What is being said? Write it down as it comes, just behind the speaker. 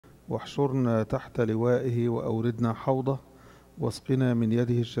واحشرنا تحت لوائه وأوردنا حوضه واسقنا من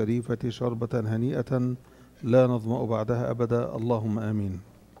يده الشريفة شربة هنيئة لا نظمأ بعدها أبدا اللهم آمين.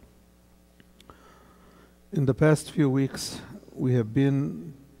 In the past few weeks we have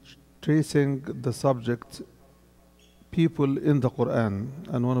been tracing the subject people in the Quran,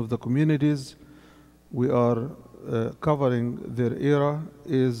 and one of the communities we are covering their era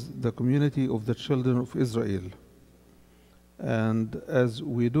is the community of the children of Israel. And as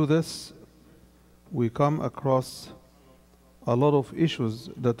we do this, we come across a lot of issues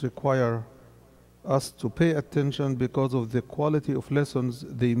that require us to pay attention because of the quality of lessons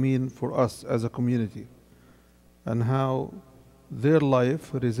they mean for us as a community, and how their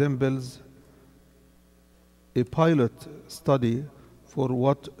life resembles a pilot study for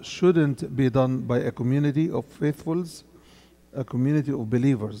what shouldn't be done by a community of faithfuls, a community of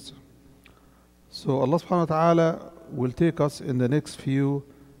believers. So Allah subhanahu wa ta'ala will take us in the next few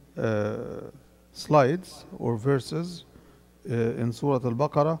slides or verses in Surah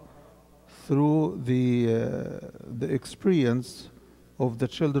Al-Baqarah through the experience of the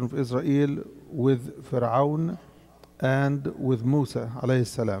children of Israel with Fir'aun and with Musa alayhi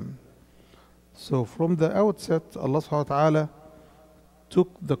salam. So from the outset, Allah subhanahu wa ta'ala took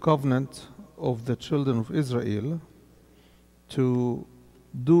the covenant of the children of Israel to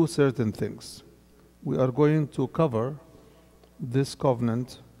do certain things. We are going to cover this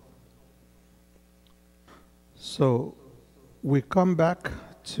covenant. So we come back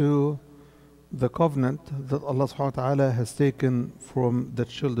to the covenant that Allah subhanahu wa ta'ala has taken from the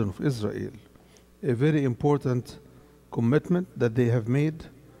children of Israel. A very important commitment that they have made,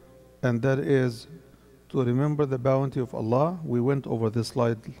 and that is to remember the bounty of Allah. We went over this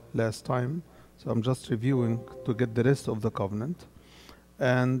slide last time, so I'm just reviewing to get the rest of the covenant,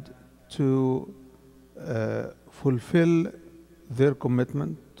 and to fulfill their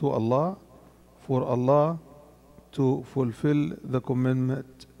commitment to Allah, for Allah to fulfill the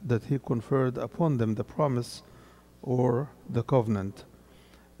commitment that He conferred upon them, the promise or the covenant,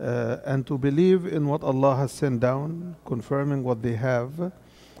 and to believe in what Allah has sent down, confirming what they have,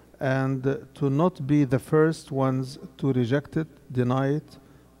 and to not be the first ones to reject it, deny it,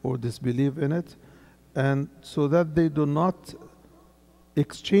 or disbelieve in it, and so that they do not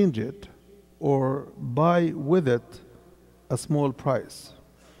exchange it or buy with it a small price.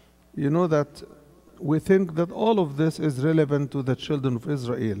 You know that we think that all of this is relevant to the children of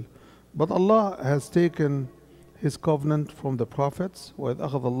Israel, but Allah has taken His covenant from the prophets. وَإِذْ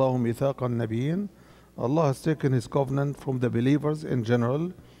أَخَذَ اللَّهُ مِيثَاقَ النَّبِيِّينَ. Allah has taken His covenant from the believers in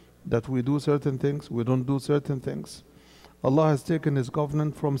general, that we do certain things, we don't do certain things. Allah has taken His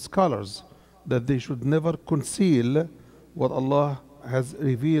covenant from scholars, that they should never conceal what Allah has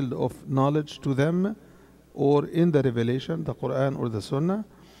revealed of knowledge to them, or in the revelation, the Quran or the Sunnah.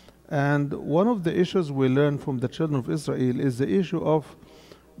 And one of the issues we learn from the children of Israel is the issue of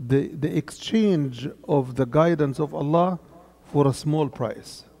the exchange of the guidance of Allah for a small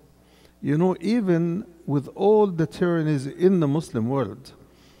price. You know, even with all the tyrannies in the Muslim world,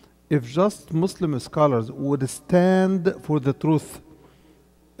 if just Muslim scholars would stand for the truth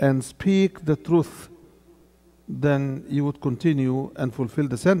and speak the truth, then you would continue and fulfill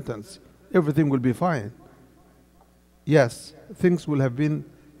the sentence. Everything will be fine. Yes, things will have been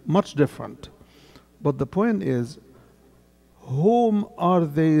much different. But the point is, whom are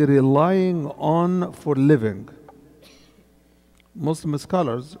they relying on for living? Muslim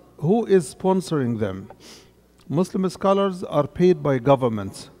scholars. Who is sponsoring them? Muslim scholars are paid by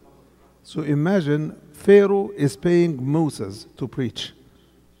governments. So imagine Pharaoh is paying Moses to preach,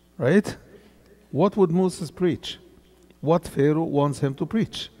 right? What would Moses preach? What Pharaoh wants him to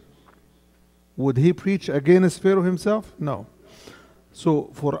preach. Would he preach against Pharaoh himself? No. So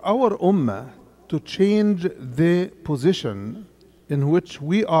for our ummah to change the position in which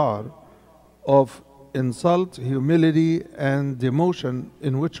we are of insult, humility, and demotion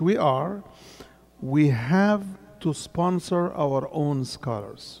in which we are, we have to sponsor our own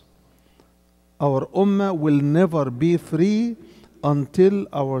scholars. Our ummah will never be free until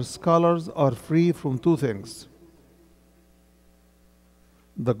our scholars are free from two things: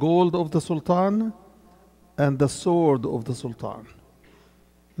 the gold of the sultan and the sword of the sultan.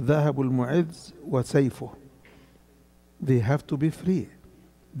 ذهب المعز وسيفه. They have to be free.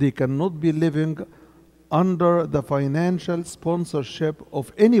 They cannot be living under the financial sponsorship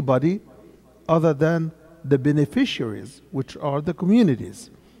of anybody other than the beneficiaries, which are the communities,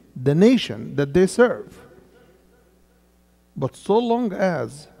 the nation that they serve. But so long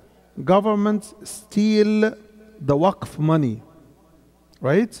as governments steal the waqf money,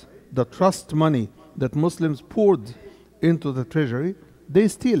 right, the trust money that Muslims poured into the treasury, they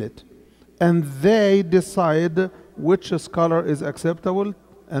steal it. And they decide which scholar is acceptable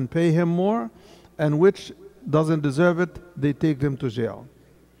and pay him more, and which doesn't deserve it, they take them to jail.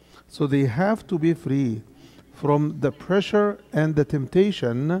 So they have to be free from the pressure and the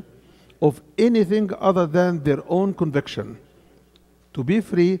temptation of anything other than their own conviction. To be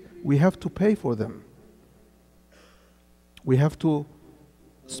free, we have to pay for them. We have to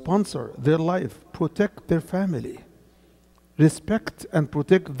sponsor their life, protect their family, respect and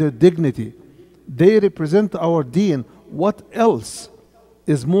protect their dignity. They represent our deen. What else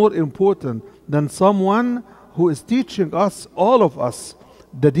is more important than someone who is teaching us, all of us,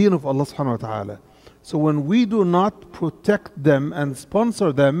 the deen of Allah subhanahu wa ta'ala? So when we do not protect them and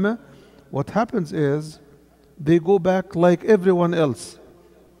sponsor them, what happens is they go back like everyone else.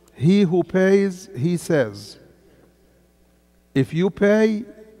 He who pays, he says. If you pay,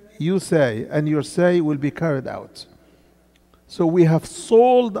 you say, and your say will be carried out. So we have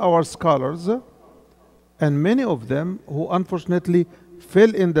sold our scholars, and many of them who unfortunately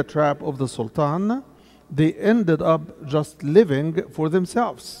fell in the trap of the Sultan, they ended up just living for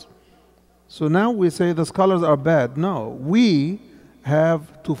themselves. So now we say the scholars are bad. No, we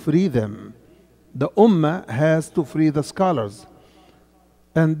have to free them. The Ummah has to free the scholars.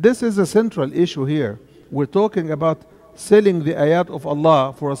 And this is a central issue here. We're talking about selling the ayat of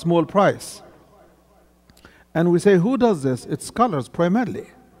Allah for a small price. And we say, who does this? It's scholars primarily,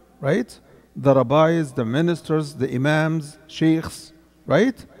 right? The rabbis, the ministers, the imams, sheikhs,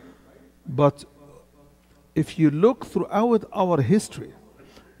 right? But if you look throughout our history,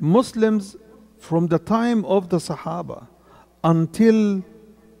 Muslims from the time of the Sahaba until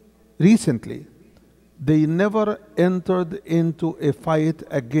recently, they never entered into a fight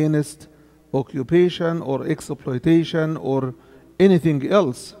against occupation or exploitation or anything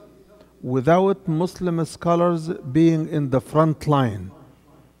else without Muslim scholars being in the front line.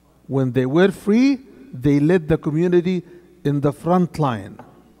 When they were free, they led the community in the front line.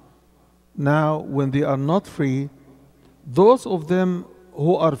 Now, when they are not free, those of them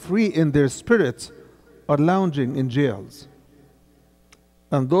who are free in their spirits are lounging in jails.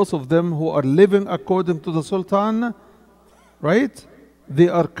 And those of them who are living according to the Sultan, right? They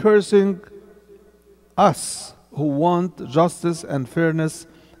are cursing us who want justice and fairness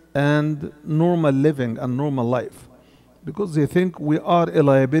and normal living and normal life, because they think we are a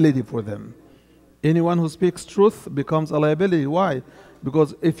liability for them. Anyone who speaks truth becomes a liability. Why?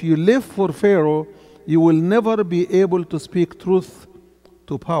 Because if you live for Pharaoh, you will never be able to speak truth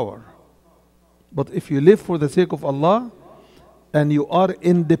to power. But if you live for the sake of Allah and you are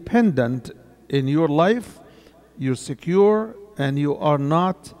independent in your life, you're secure and you are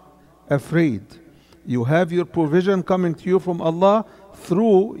not afraid. You have your provision coming to you from Allah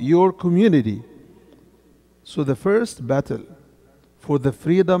through your community. So the first battle for the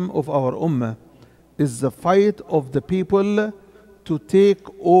freedom of our ummah is the fight of the people to take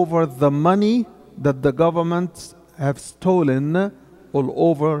over the money that the governments have stolen all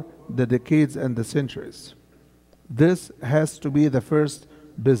over the decades and the centuries. This has to be the first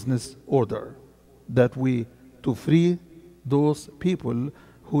business order, that we to free those people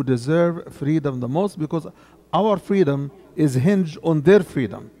who deserve freedom the most, because our freedom is hinged on their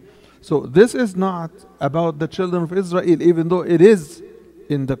freedom. So this is not about the children of Israel, even though it is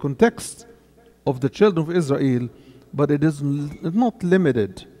in the context of the children of Israel, but it is not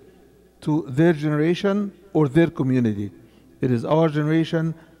limited to their generation or their community. It is our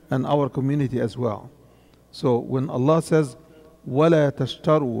generation and our community as well. So when Allah says, وَلَا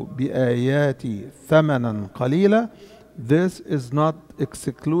تَشْتَرُوا بِآيَاتِ ثَمَنًا قَلِيلًا, this is not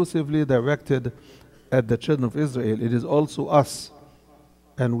exclusively directed at the children of Israel. It is also us.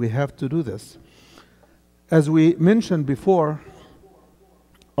 And we have to do this. As we mentioned before,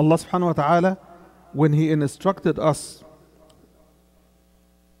 Allah subhanahu wa ta'ala, when He instructed us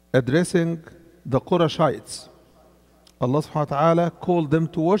addressing the Qurayshites, Allah subhanahu wa ta'ala called them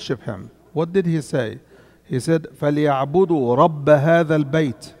to worship Him. What did He say? He said, فَلْيَعْبُدُوا رَبَّ هَذَا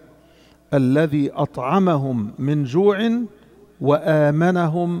الْبَيْتِ الَّذِي أَطْعَمَهُم مِّن جُوعٍ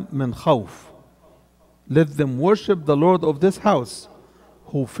وَآمَنَهُم مِّن خَوْفٍ. Let them worship the Lord of this house,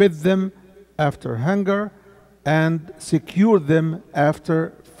 who fed them after hunger and secured them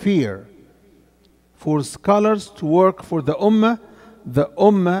after fear. For scholars to work for the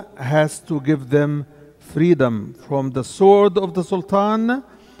Ummah has to give them freedom from the sword of the Sultan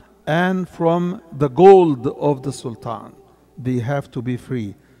and from the gold of the Sultan. They have to be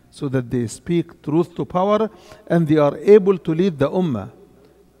free so that they speak truth to power and they are able to lead the Ummah.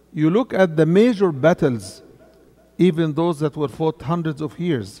 You look at the major battles, even those that were fought hundreds of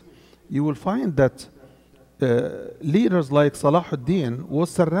years, you will find that leaders like Salahuddin was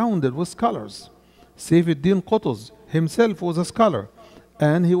surrounded with scholars. Saifuddin Qutuz himself was a scholar,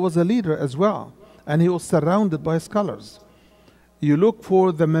 and he was a leader as well, and he was surrounded by scholars. You look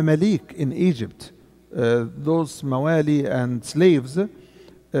for the Mamalik in Egypt, those Mawali and slaves,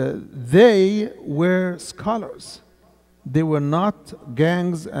 they were scholars. They were not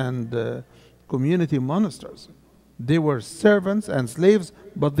gangs and community monsters. They were servants and slaves,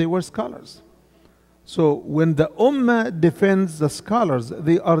 but they were scholars. So when the Ummah defends the scholars,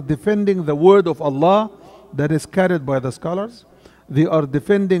 they are defending the word of Allah that is carried by the scholars. They are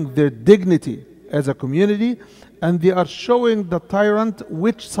defending their dignity as a community, and they are showing the tyrant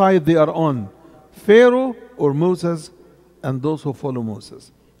which side they are on, Pharaoh or Moses and those who follow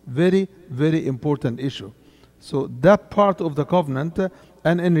Moses. Very, very important issue. So that part of the covenant,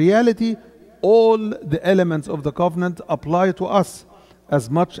 and in reality, all the elements of the covenant apply to us as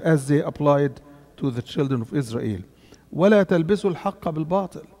much as they applied to the children of Israel. وَلَا تَلْبِسُوا الْحَقَّ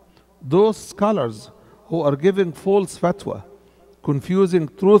بِالْبَاطِلِ. Those scholars who are giving false fatwa, confusing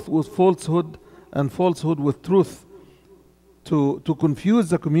truth with falsehood and falsehood with truth to confuse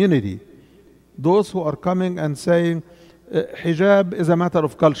the community. Those who are coming and saying hijab is a matter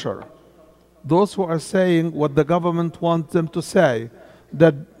of culture. Those who are saying what the government wants them to say,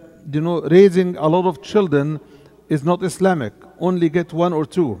 that raising a lot of children is not Islamic, only get one or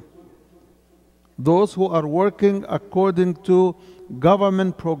two. Those who are working according to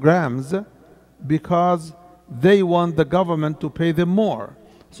government programs because they want the government to pay them more.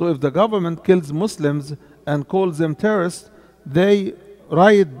 So if the government kills Muslims and calls them terrorists, they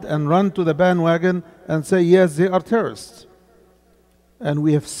ride and run to the bandwagon and say, yes, they are terrorists. And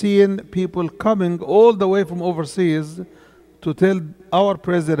we have seen people coming all the way from overseas to tell our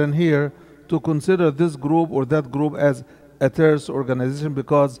president here to consider this group or that group as a terrorist organization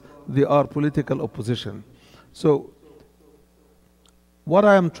because they are political opposition. So what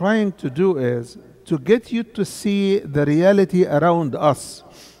I am trying to do is to get you to see the reality around us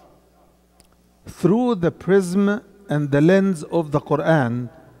through the prism and the lens of the Quran,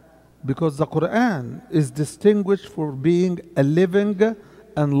 because the Quran is distinguished for being a living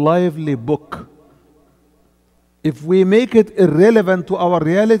and lively book. If we make it irrelevant to our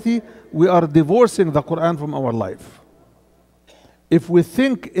reality, we are divorcing the Quran from our life. If we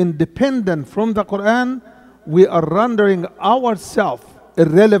think independent from the Quran, we are rendering ourselves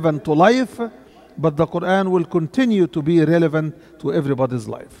irrelevant to life, but the Quran will continue to be relevant to everybody's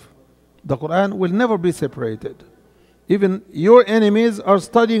life. The Quran will never be separated. Even your enemies are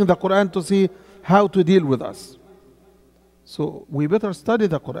studying the Quran to see how to deal with us. So we better study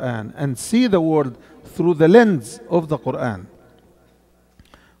the Quran and see the world through the lens of the Quran.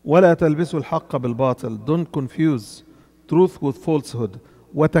 وَلَا تَلْبِسُوا الْحَقَّ بِالْبَاطِلِ. Don't confuse truth with falsehood.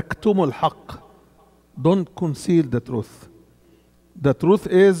 وَتَكْتُمُوا الْحَقَّ. Don't conceal the truth. The truth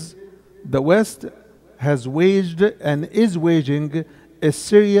is the West has waged and is waging a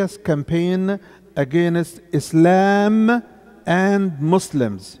serious campaign against Islam and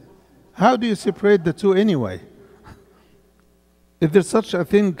Muslims. How do you separate the two anyway? Is there such a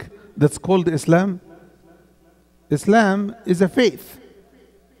thing that's called Islam? Islam is a faith,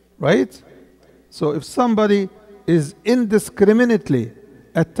 right? So if somebody is indiscriminately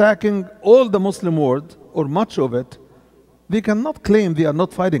attacking all the Muslim world or much of it, they cannot claim they are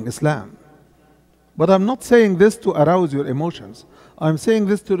not fighting Islam. But I'm not saying this to arouse your emotions. I'm saying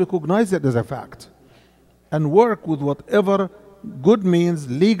this to recognize it as a fact and work with whatever good means,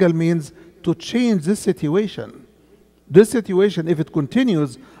 legal means, to change this situation. This situation, if it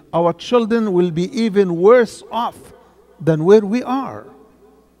continues, our children will be even worse off than where we are.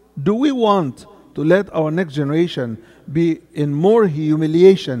 Do we want to let our next generation be in more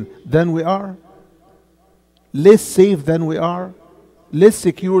humiliation than we are? Less safe than we are? Less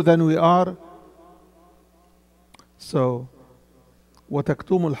secure than we are? So,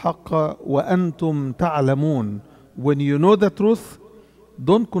 وَتَكْتُمُوا الْحَقَّ وَأَنْتُمْ تَعْلَمُونَ. When you know the truth,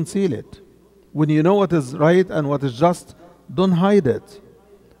 don't conceal it. When you know what is right and what is just, don't hide it.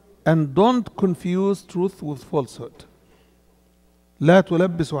 And don't confuse truth with falsehood. لا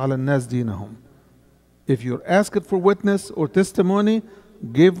تلبسوا على الناس دينهم. If you're asked for witness or testimony,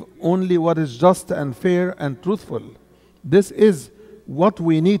 give only what is just and fair and truthful. This is what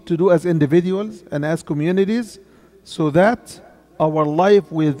we need to do as individuals and as communities, so that our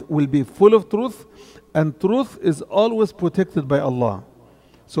life will be full of truth, and truth is always protected by Allah.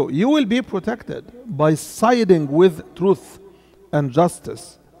 So you will be protected by siding with truth and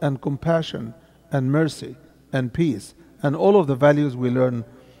justice and compassion and mercy and peace and all of the values we learn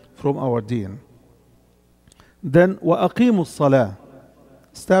from our deen. Then وَأَقِيمُوا الصَّلَاةِ.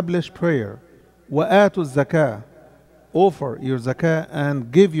 Establish prayer. وآتوا الزكاة. Offer your zakah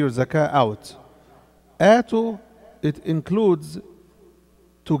and give your zakah out. Atu, it includes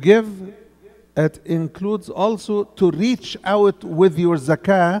to give, it includes also to reach out with your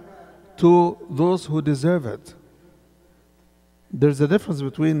zakah to those who deserve it. There's a difference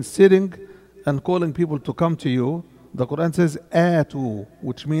between sitting and calling people to come to you. The Quran says atu,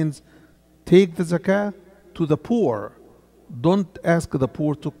 which means take the zakah to the poor. Don't ask the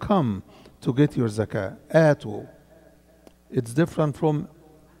poor to come to get your zakah. Atu. It's different from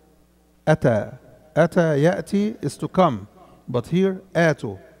ata. Ata ya'ti is to come. But here,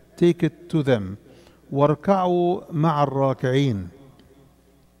 atu. Take it to them. وَارْكَعُوا مَعَ الرَّاكِعِينَ.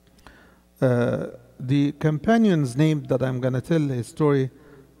 The companion's name that I'm going to tell his story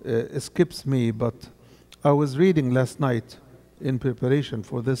escapes me, but I was reading last night in preparation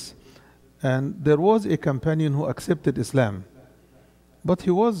for this, and there was a companion who accepted Islam. But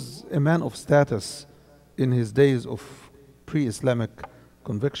he was a man of status in his days of pre-Islamic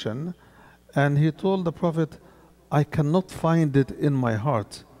conviction, and he told the Prophet, I cannot find it in my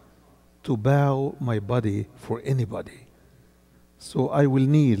heart to bow my body for anybody. So I will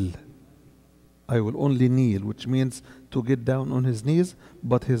kneel. I will only kneel, which means to get down on his knees,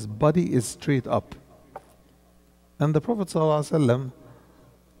 but his body is straight up. And the Prophet ﷺ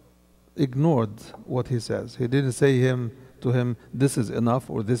ignored what he says. He didn't say to him, this is enough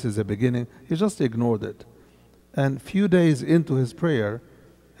or this is a beginning. He just ignored it. And few days into his prayer,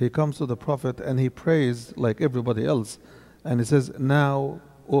 he comes to the Prophet and he prays like everybody else. And he says, now,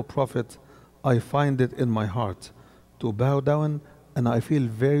 O Prophet, I find it in my heart to bow down, and I feel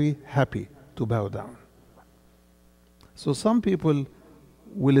very happy to bow down. So some people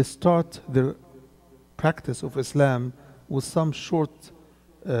will start their practice of Islam with some short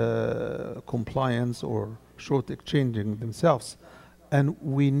compliance or short exchanging themselves. And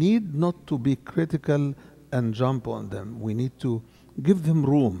we need not to be critical and jump on them. We need to give them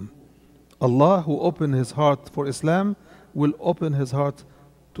room. Allah, who opened his heart for Islam, will open his heart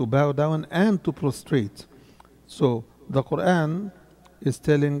to bow down and to prostrate. So the Quran is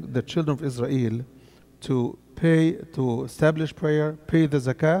telling the children of Israel to establish prayer, pay the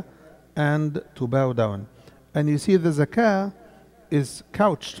zakah, and to bow down. And you see the zakah is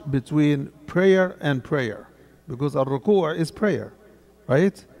couched between prayer and prayer, because al-ruku' is prayer,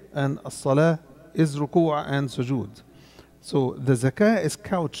 right? And as-salah is ruku' and sujood. So the zakah is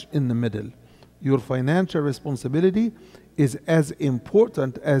couched in the middle. Your financial responsibility is as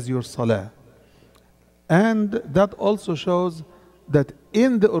important as your salah. And that also shows that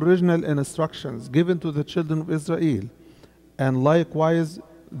in the original instructions given to the children of Israel, and likewise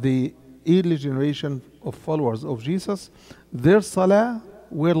the early generation of followers of Jesus, their salah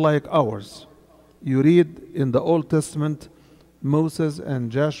were like ours. You read in the Old Testament, Moses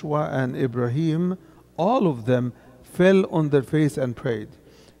and Joshua and Ibrahim, all of them fell on their face and prayed.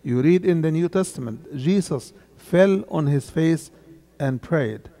 You read in the New Testament, Jesus fell on his face and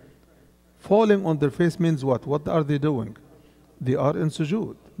prayed. Falling on their face means what? What are they doing? They are in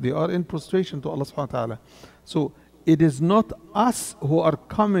sujood. They are in prostration to Allah subhanahu wa ta'ala. So it is not us who are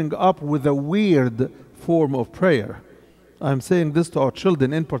coming up with a weird form of prayer. I'm saying this to our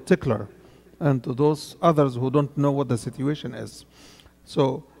children in particular, and to those others who don't know what the situation is.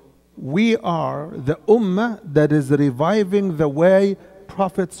 So we are the ummah that is reviving the way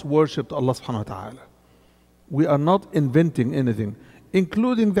prophets worshipped Allah subhanahu wa ta'ala. We are not inventing anything,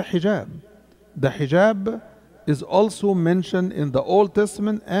 including the hijab. The hijab is also mentioned in the Old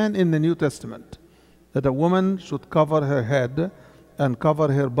Testament and in the New Testament, that a woman should cover her head and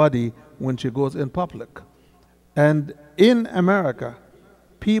cover her body when she goes in public. And in America,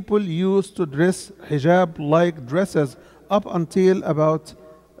 people used to dress hijab-like dresses up until about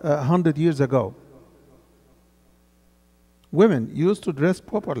 100 years ago. Women used to dress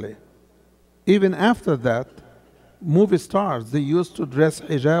properly. Even after that, movie stars, they used to dress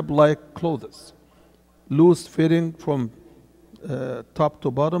hijab-like clothes, loose fitting from top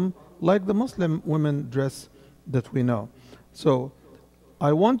to bottom, like the Muslim women dress that we know. So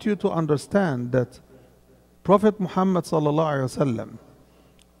I want you to understand that Prophet Muhammad sallallahu alaihi wasallam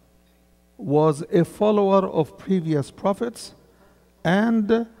was a follower of previous prophets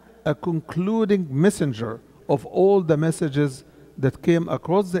and a concluding messenger of all the messages that came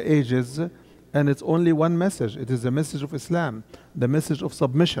across the ages. And it's only one message. It is the message of Islam, the message of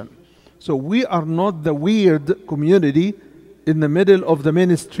submission. So we are not the weird community in the middle of the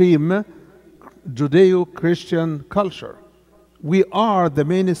mainstream Judeo-Christian culture. We are the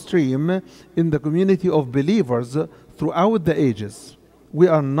mainstream in the community of believers throughout the ages. We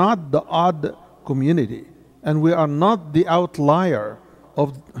are not the odd community, and we are not the outlier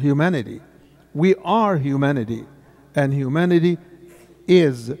of humanity. We are humanity, and humanity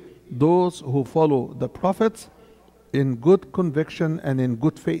is those who follow the prophets in good conviction and in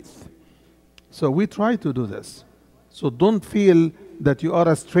good faith. So we try to do this. So don't feel that you are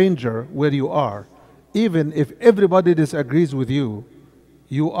a stranger where you are. Even if everybody disagrees with you,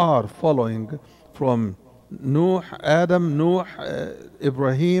 you are following from Nuh, Adam, Nuh,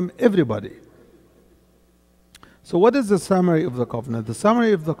 Ibrahim, everybody. So what is the summary of the covenant? The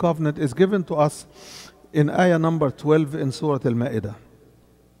summary of the covenant is given to us in ayah number 12 in Surah Al-Ma'idah.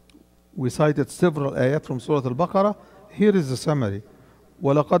 We cited several ayat from Surah Al-Baqarah. Here is the summary.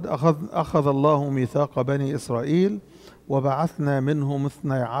 وَلَقَدْ أَخَذَ اللَّهُ مِيثَاقَ بَنِي إِسْرَائِيلَ وَبَعَثْنَا مِنْهُمْ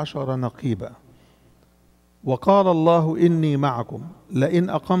 12 نقيبا وقال الله إني معكم لئن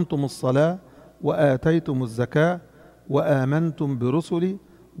أقمتم الصلاة وآتيتم الزكاة وآمنتم برسلي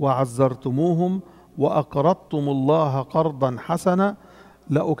وعزرتموهم وأقرضتم الله قرضا حسنا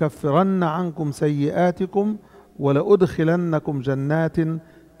لأكفرن عنكم سيئاتكم ولأدخلنكم جنات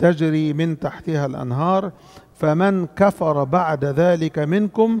تجري من تحتها الأنهار فمن كفر بعد ذلك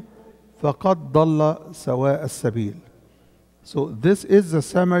منكم فقد ضل سواء السبيل. So this is the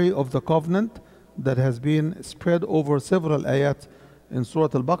summary of the covenant that has been spread over several ayat in Surah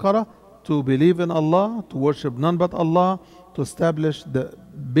Al-Baqarah, to believe in Allah, to worship none but Allah, to establish the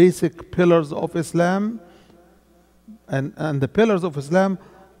basic pillars of Islam. And the pillars of Islam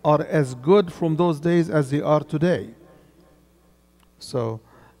are as good from those days as they are today. So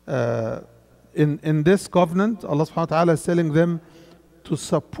in this covenant, Allah subhanahu wa ta'ala is telling them to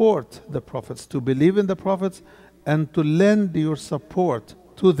support the prophets, to believe in the prophets, and to lend your support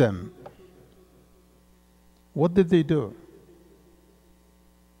to them. What did they do?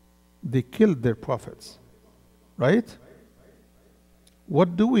 They killed their prophets, right?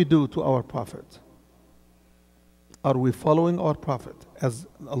 What do we do to our prophet? Are we following our prophet, as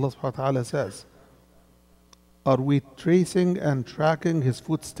Allah subhanahu wa ta'ala says? Are we tracing and tracking his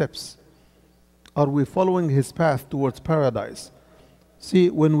footsteps? Are we following his path towards paradise? See,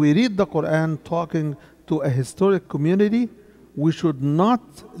 when we read the Quran talking to a historic community, we should not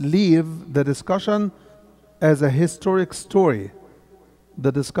leave the discussion as a historic story.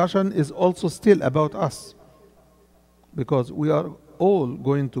 The discussion is also still about us, because we are all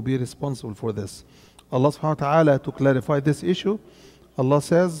going to be responsible for this. Allah subhanahu wa ta'ala, to clarify this issue, Allah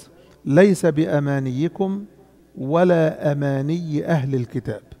says, لَيْسَ بِأَمَانِيِّكُمْ وَلَا أَمَانِيِّ أَهْلِ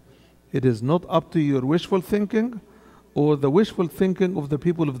الْكِتَابِ. It is not up to your wishful thinking or the wishful thinking of the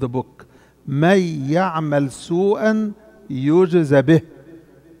people of the book. مَنْ يَعْمَلْ سُوءًا يُجْزَ بِهِ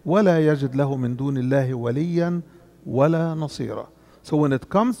وَلَا يَجِدْ لَهُ مِنْ دُونِ اللَّهِ وَلِيًّا وَلَا نَصِيرًا. So when it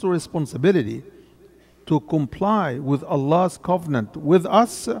comes to responsibility to comply with Allah's covenant with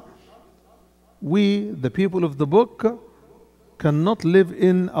us, we, the people of the book, cannot live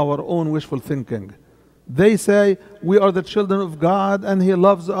in our own wishful thinking. They say, we are the children of God and He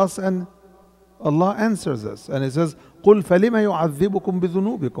loves us, and Allah answers us and He says, قُلْ فَلِمَ يُعَذِّبُكُمْ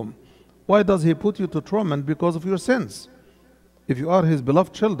بِذُنُوبِكُمْ. Why does He put you to torment because of your sins? If you are His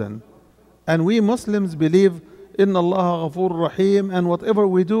beloved children, and we Muslims believe in Allah Ghafur Rahim, and whatever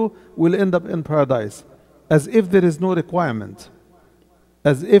we do will end up in paradise, as if there is no requirement,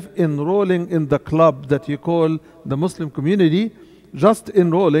 as if enrolling in the club that you call the Muslim community, just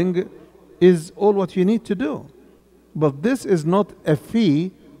enrolling is all what you need to do. But this is not a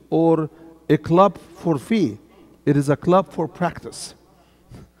fee or a club for fee. It is a club for practice.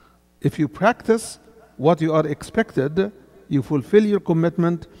 If you practice what you are expected, you fulfill your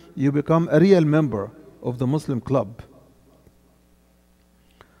commitment, you become a real member of the Muslim club.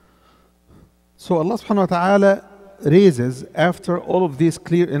 So Allah subhanahu wa ta'ala raises, after all of these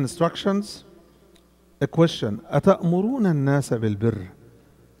clear instructions, a question. أَتَأْمُرُونَ النَّاسَ بِالْبِرِّ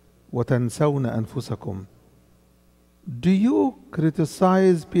وَتَنْسَوْنَ أَنفُسَكُمْ. Do you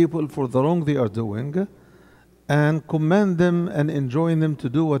criticize people for the wrong they are doing and command them and enjoin them to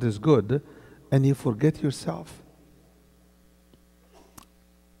do what is good, and you forget yourself?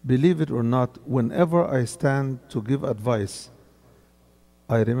 Believe it or not, whenever I stand to give advice,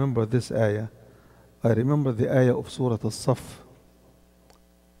 I remember this ayah. I remember the ayah of Surah Al-Saf.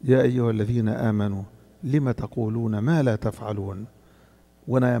 يَا أَيُّهَا الَّذِينَ آمَنُوا لِمَ تَقُولُونَ مَا لَا تَفْعَلُونَ.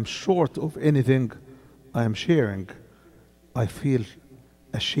 When I am short of anything I am sharing, I feel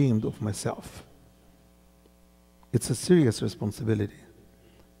ashamed of myself. It's a serious responsibility.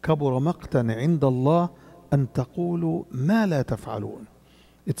 كَبُرَ مَقْتًا عِنْدَ اللَّهِ أَن تَقُولُوا مَا لَا تَفْعَلُونَ.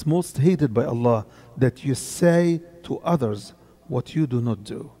 It's most hated by Allah that you say to others what you do not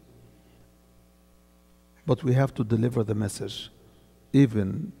do. But we have to deliver the message,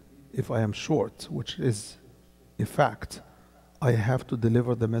 even if I am short, which is a fact. I have to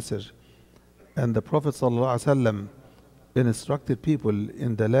deliver the message. And the Prophet ﷺ instructed people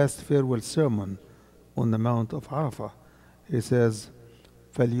in the last farewell sermon on the Mount of Arafah. He says,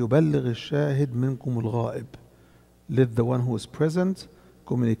 فَلْيُبَلِّغِ الشَّاهِدْ مِنْكُمُ الْغَائِبِ. Let the one who is present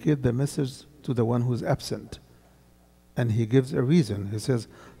communicate the message to the one who is absent. And he gives a reason. He says,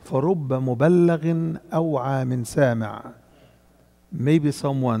 فَرُبَّ مُبَلَّغٍ أَوْعَى مِنْ سَامِعٍ. Maybe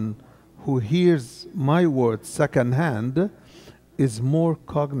someone who hears my words second hand is more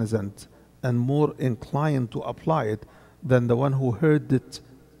cognizant and more inclined to apply it than the one who heard it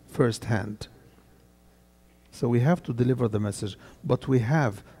first hand. So we have to deliver the message, but we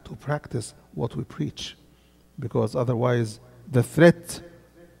have to practice what we preach, because otherwise the threat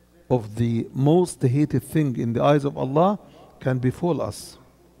of the most hated thing in the eyes of Allah can befall us.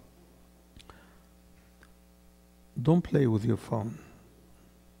 Don't play with your phone.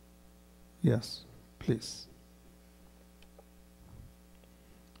 Yes, please.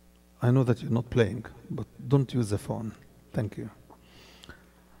 I know that you're not playing, but don't use the phone. Thank you.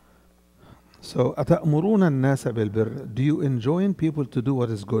 So, أَتَأْمُرُونَ النَّاسَ بِالْبِرِّ. Do you enjoin people to do what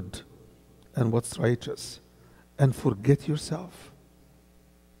is good and what's righteous and forget yourself?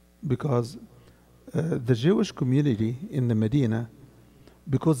 Because the Jewish community in the Medina,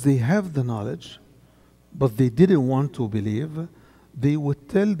 because they have the knowledge, but they didn't want to believe, they would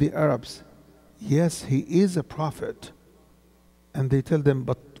tell the Arabs, yes, he is a prophet. And they tell them,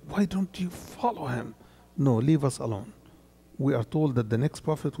 but why don't you follow him? No, leave us alone. We are told that the next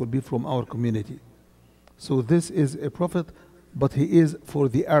prophet will be from our community. So this is a prophet, but he is for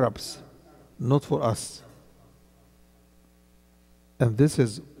the Arabs, not for us. And this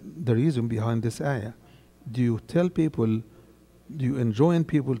is the reason behind this ayah. Do you tell people, do you enjoin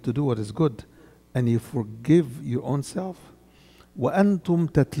people to do what is good, and you forgive your own self?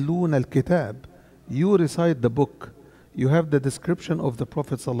 وَأَنْتُمْ تَتْلُونَ الْكِتَابِ. You recite the book. You have the description of the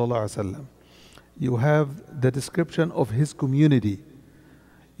Prophet ﷺ. You have the description of his community.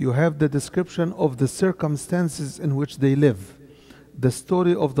 You have the description of the circumstances in which they live. The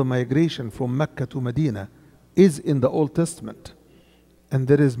story of the migration from Mecca to Medina is in the Old Testament. And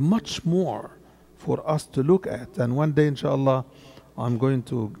there is much more for us to look at. And one day, inshallah, I'm going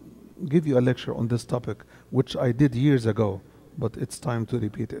to give you a lecture on this topic, which I did years ago, but it's time to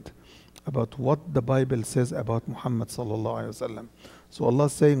repeat it, about what the Bible says about Muhammad sallallahu alaihi wasallam. So Allah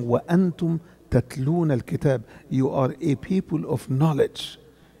is saying, وَأَنْتُمْ تَتْلُونَ الْكِتَابِ. You are a people of knowledge.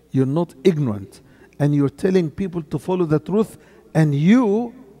 You're not ignorant. And you're telling people to follow the truth, and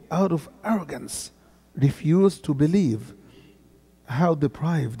you, out of arrogance, refuse to believe. How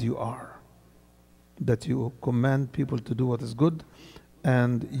deprived you are, that you command people to do what is good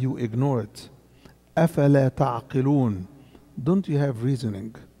and you ignore it. أَفَلَا تَعْقِلُونَ. Don't you have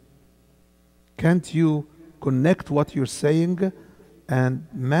reasoning? Can't you connect what you're saying and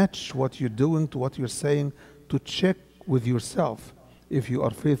match what you're doing to what you're saying to check with yourself if you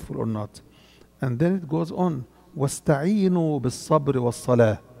are faithful or not? And then it goes on, وَاسْتَعِينُوا بِالصَّبْرِ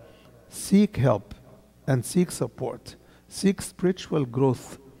وَالصَّلَاةِ. Seek help and seek support. Seek spiritual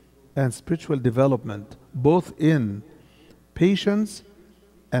growth and spiritual development, both in patience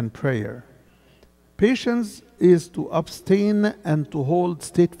and prayer. Patience is to abstain and to hold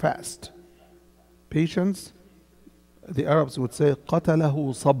steadfast. Patience, the Arabs would say, قَتَلَهُ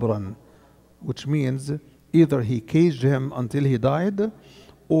صَبْرًا, which means either he caged him until he died,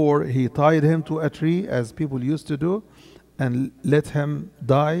 or he tied him to a tree, as people used to do, and let him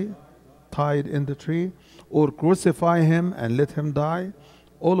die, tied in the tree, or crucify him and let him die.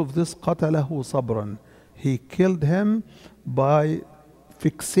 All of this, قَتَلَهُ صَبْرًا. He killed him by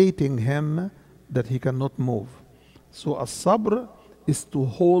fixating him that he cannot move. So as-sabr is to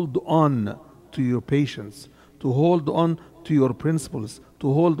hold on to your patience, to hold on to your principles,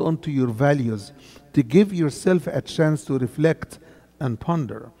 to hold on to your values, to give yourself a chance to reflect and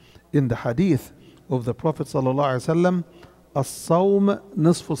ponder. In the hadith of the Prophet ﷺ, as-sawm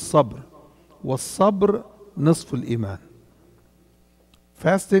nisfu as-sabr, was-sabr nisfu al-iman.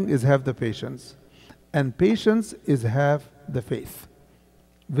 Fasting is half the patience, and patience is half the faith.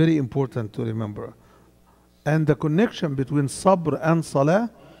 Very important to remember. And the connection between sabr and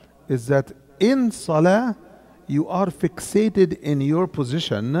salah is that in salah, you are fixated in your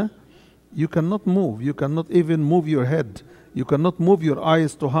position. You cannot move. You cannot even move your head. You cannot move your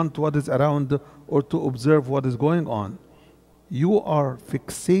eyes to hunt what is around or to observe what is going on. You are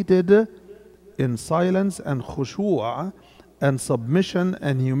fixated in silence and khushu' and submission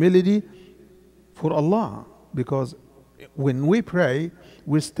and humility for Allah. Because when we pray,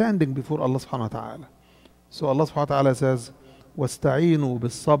 we're standing before Allah subhanahu wa ta'ala. So Allah subhanahu wa ta'ala says, وَاسْتَعِينُوا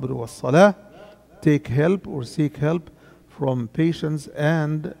بِالصَّبْرِ وَالصَّلَاةِ. Take help or seek help from patience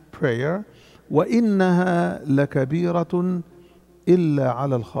and prayer. وَإِنَّهَا لَكَبِيرَةٌ إِلَّا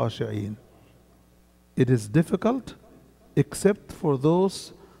عَلَى الْخَاشِعِينَ. It is difficult except for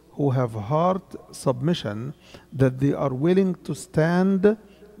those who have heart submission, that they are willing to stand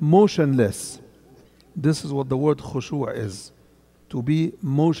motionless. This is what the word khushu' is, to be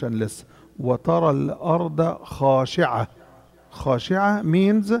motionless. وَتَرَى الْأَرْضَ خَاشِعَةً. خاشعة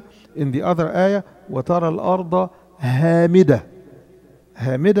means in the other ayah وَتَرَى الْأَرْضَ هَامِدَةً.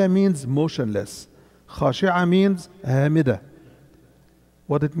 هَامِدَة means motionless. خاشعة means هَامِدَة.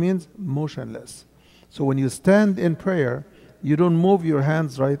 What it means? Motionless. So when you stand in prayer, you don't move your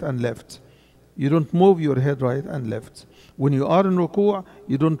hands right and left. You don't move your head right and left. When you are in ruku',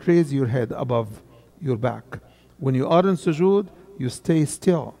 you don't raise your head above your back. When you are in sujood, you stay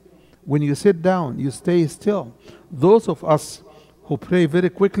still. When you sit down, you stay still. Those of us who pray very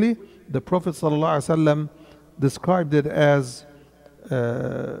quickly, the Prophet ﷺ described it as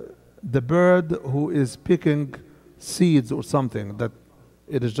the bird who is picking seeds or something, that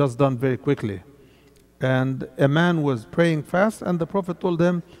it is just done very quickly. And a man was praying fast, and the Prophet told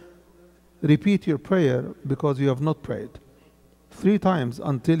him, repeat your prayer because you have not prayed. 3 times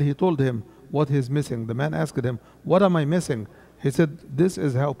until he told him what he's missing. The man asked him, what am I missing? He said, this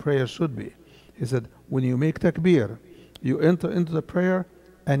is how prayer should be. He said, when you make takbir, you enter into the prayer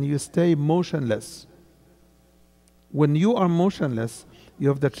and you stay motionless. When you are motionless, you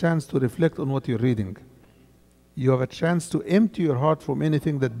have the chance to reflect on what you're reading. You have a chance to empty your heart from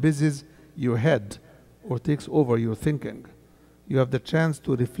anything that busies your head or takes over your thinking. You have the chance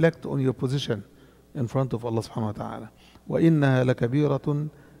to reflect on your position in front of Allah subhanahu wa ta'ala. وَإِنَّهَا لَكَبِيرَةٌ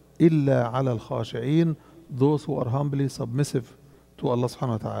إِلَّا عَلَى الْخَاشِعِينَ. Those who are humbly submissive to Allah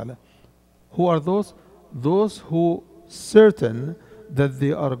subhanahu wa ta'ala. Who are those? Those who certain that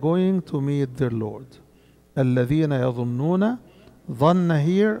they are going to meet their Lord. الَّذِينَ يَظُنُّونَ. Dhanna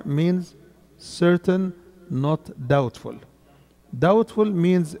here means certain, not doubtful. Doubtful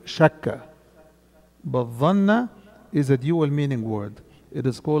means shakka. But dhanna is a dual meaning word. It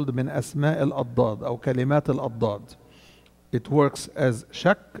is called min asma' al-addad or kalimat al-addad. It works as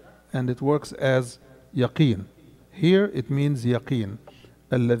shak and it works as yaqeen. Here it means yaqeen.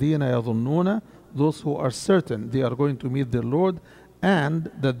 الَّذِينَ يَظُنُّونَ. Those who are certain they are going to meet their Lord and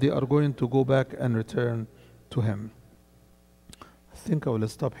that they are going to go back and return to Him. I think I will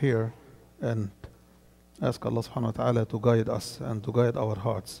stop here and ask Allah subhanahu wa ta'ala to guide us and to guide our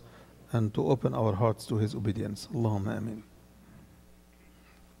hearts and to open our hearts to His obedience. Allahumma ameen.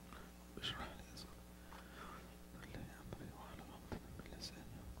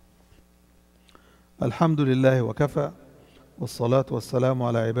 الحمد لله وكفى والصلاة والسلام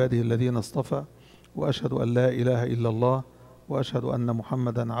على عباده الذين اصطفى وأشهد أن لا إله إلا الله وأشهد أن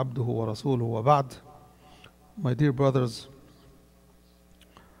محمدا عبده ورسوله وبعد. My dear brothers,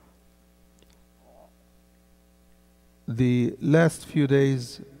 the last few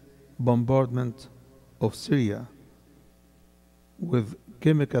days bombardment of Syria with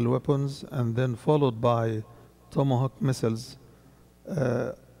chemical weapons and then followed by Tomahawk missiles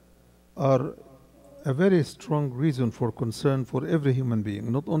are a very strong reason for concern for every human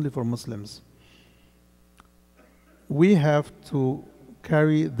being, not only for Muslims. We have to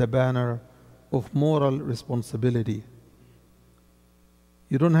carry the banner of moral responsibility.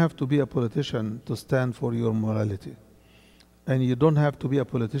 You don't have to be a politician to stand for your morality. And you don't have to be a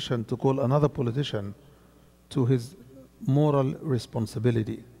politician to call another politician to his moral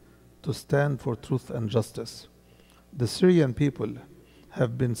responsibility to stand for truth and justice. The Syrian people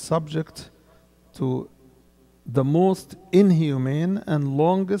have been subject to the most inhumane and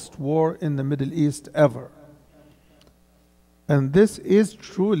longest war in the Middle East ever. And this is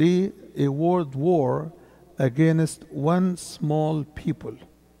truly a world war against one small people.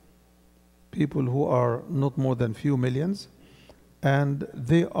 People who are not more than few millions, and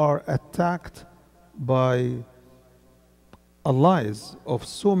they are attacked by allies of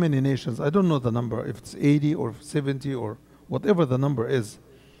so many nations. I don't know the number, if it's 80 or 70 or whatever the number is.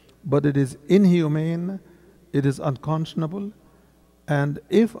 But it is inhumane, it is unconscionable, and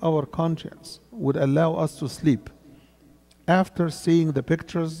if our conscience would allow us to sleep after seeing the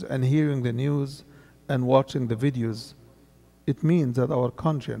pictures and hearing the news and watching the videos, it means that our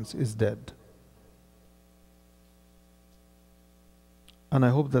conscience is dead. And I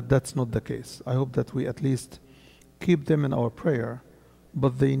hope that that's not the case. I hope that we at least keep them in our prayer,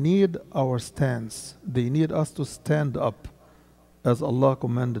 but they need our stance. They need us to stand up as Allah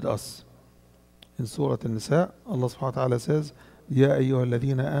commanded us. In Surah An-Nisa, Allah subhanahu wa ta'ala says, يَا أَيُّهَا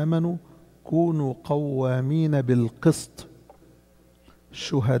الَّذِينَ آمَنُوا كُونُوا قَوَّامِينَ بِالْقِسْطِ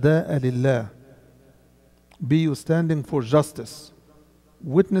شُهَدَاءَ لِلَّهِ. Be you standing for justice,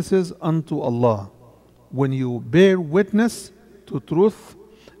 witnesses unto Allah. When you bear witness to truth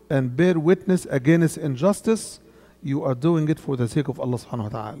and bear witness against injustice, you are doing it for the sake of Allah subhanahu wa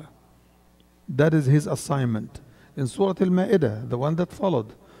ta'ala. That is His assignment. In Surah Al-Ma'idah, the one that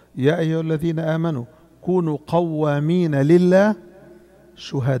followed, يَا أَيُّهَا الَّذِينَ آمَنُوا كُونُوا قَوَّامِينَ لِلَّهِ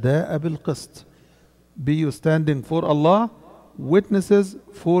شُهَدَاءَ بِالْقِسْطِ. Be you standing for Allah, witnesses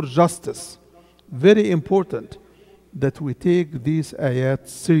for justice. Very important that we take these ayat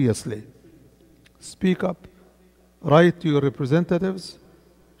seriously. Speak up, write to your representatives,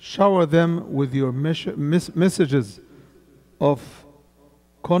 shower them with your messages of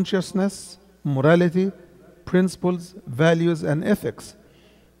consciousness, morality, principles, values, and ethics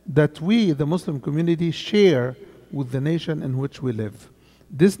that we, the Muslim community, share with the nation in which we live.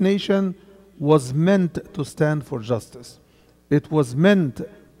 This nation was meant to stand for justice. It was meant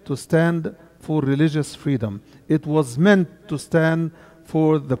to stand for religious freedom. It was meant to stand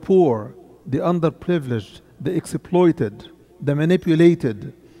for the poor, the underprivileged, the exploited, the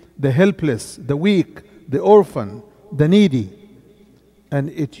manipulated, the helpless, the weak, the orphan, the needy. And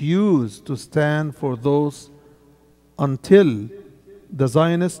it used to stand for those until the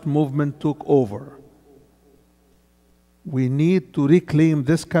Zionist movement took over. We need to reclaim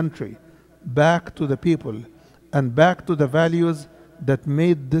this country back to the people and back to the values that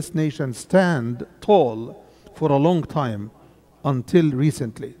made this nation stand tall for a long time until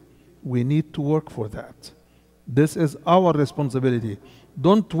recently. We need to work for that. This is our responsibility.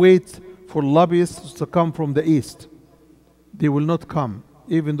 Don't wait for lobbyists to come from the East. They will not come,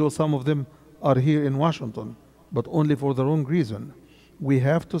 even though some of them are here in Washington, but only for the wrong reason. We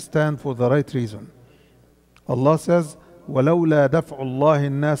have to stand for the right reason. Allah says, وَلَوْلَا دَفْعُ اللَّهِ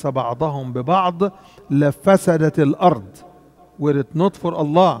النَّاسَ بَعْضَهُمْ بِبَعْضٍ لَفَسَدَتِ الْأَرْضِ. Were it not for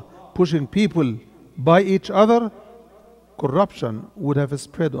Allah pushing people by each other, corruption would have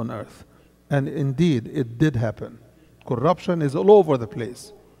spread on earth. And indeed, it did happen. Corruption is all over the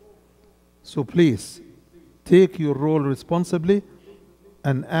place. So please, take your role responsibly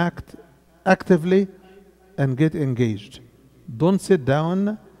and act actively and get engaged. Don't sit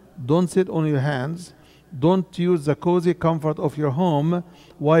down. Don't sit on your hands. Don't use the cozy comfort of your home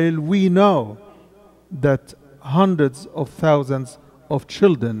while we know that hundreds of thousands of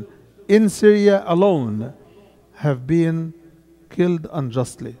children in Syria alone have been killed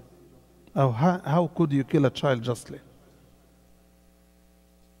unjustly. How could you kill a child justly?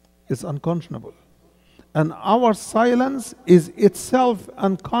 It's unconscionable. And our silence is itself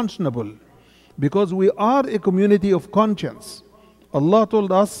unconscionable because we are a community of conscience. Allah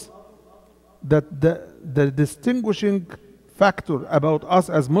told us that the distinguishing factor about us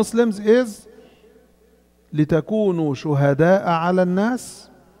as Muslims is لِتَكُونُوا شُهَدَاءَ عَلَى النَّاسِ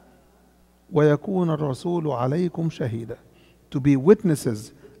وَيَكُونَ الرَّسُولُ عَلَيْكُمْ شَهِيدًا. To be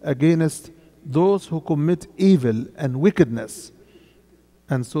witnesses against those who commit evil and wickedness,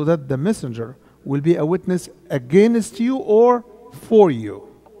 and so that the messenger will be a witness against you or for you.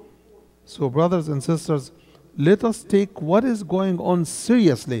 So brothers and sisters, let us take what is going on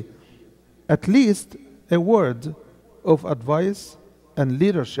seriously. At least a word of advice and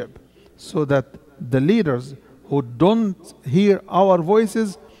leadership, so that the leaders who don't hear our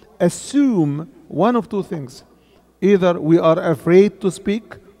voices assume one of two things. Either we are afraid to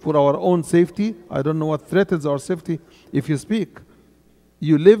speak for our own safety. I don't know what threatens our safety if you speak.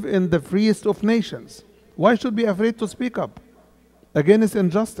 You live in the freest of nations. Why should we be afraid to speak up against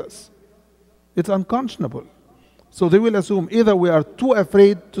injustice? It's unconscionable. So they will assume either we are too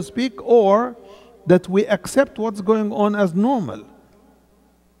afraid to speak or that we accept what's going on as normal,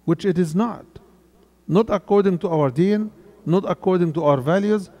 which it is not. Not according to our deen, not according to our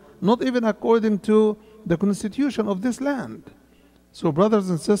values, not even according to the constitution of this land. So brothers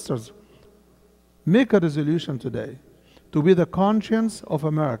and sisters, make a resolution today to be the conscience of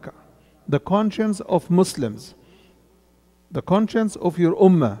America, the conscience of Muslims, the conscience of your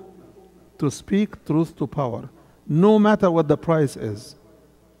ummah, to speak truth to power, no matter what the price is.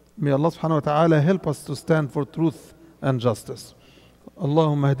 May Allah subhanahu wa ta'ala help us to stand for truth and justice.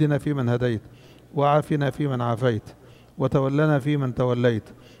 اللهم اهدنا فيمن هديت وعافنا فيمن عافيت وتولنا فيمن توليت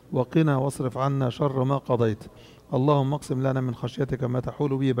وقنا واصرف عنا شر ما قضيت. اللهم اقسم لنا من خشيتك ما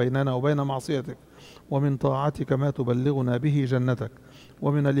تحول به بيننا وبين معصيتك ومن طاعتك ما تبلغنا به جنتك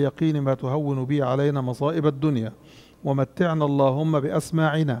ومن اليقين ما تهون به علينا مصائب الدنيا ومتعنا اللهم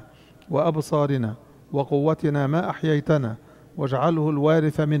بأسماعنا وأبصارنا وقوتنا ما أحييتنا واجعله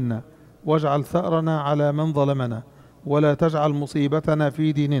الوارث منا واجعل ثأرنا على من ظلمنا ولا تجعل مصيبتنا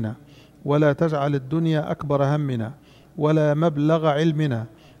في ديننا ولا تجعل الدنيا أكبر همنا ولا مبلغ علمنا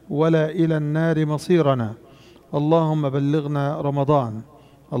ولا إلى النار مصيرنا. اللهم بلغنا رمضان،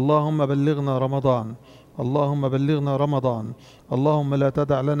 اللهم بلغنا رمضان، اللهم بلغنا رمضان. اللهم لا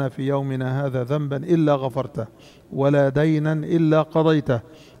تدع لنا في يومنا هذا ذنبا إلا غفرته، ولا دينا إلا قضيته،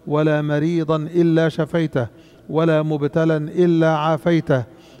 ولا مريضا إلا شفيته، ولا مبتلا إلا عافيته،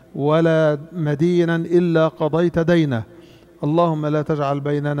 ولا مدينا إلا قضيت دينه. اللهم لا تجعل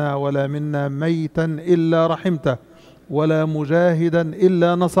بيننا ولا منا ميتا إلا رحمته، ولا مجاهدا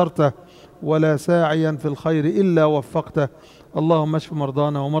إلا نصرته، ولا ساعيا في الخير إلا وفقته. اللهم اشف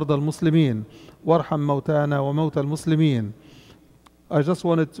مرضانا ومرضى المسلمين، وارحم موتانا وموتى المسلمين. I just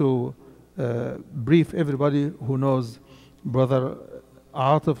wanted to brief everybody who knows Brother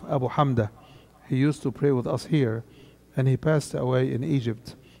Atif Abu Hamda. He used to pray with us here, and he passed away in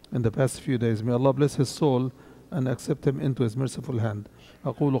Egypt in the past few days. May Allah bless his soul and accept him into his merciful hand.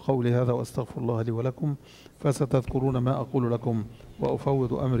 أقول قولي هذا وأستغفر الله لي ولكم، فستذكرون ما أقول لكم،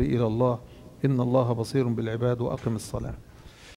 وأفوض أمري إلى الله، إن الله بصير بالعباد، وأقم الصلاة.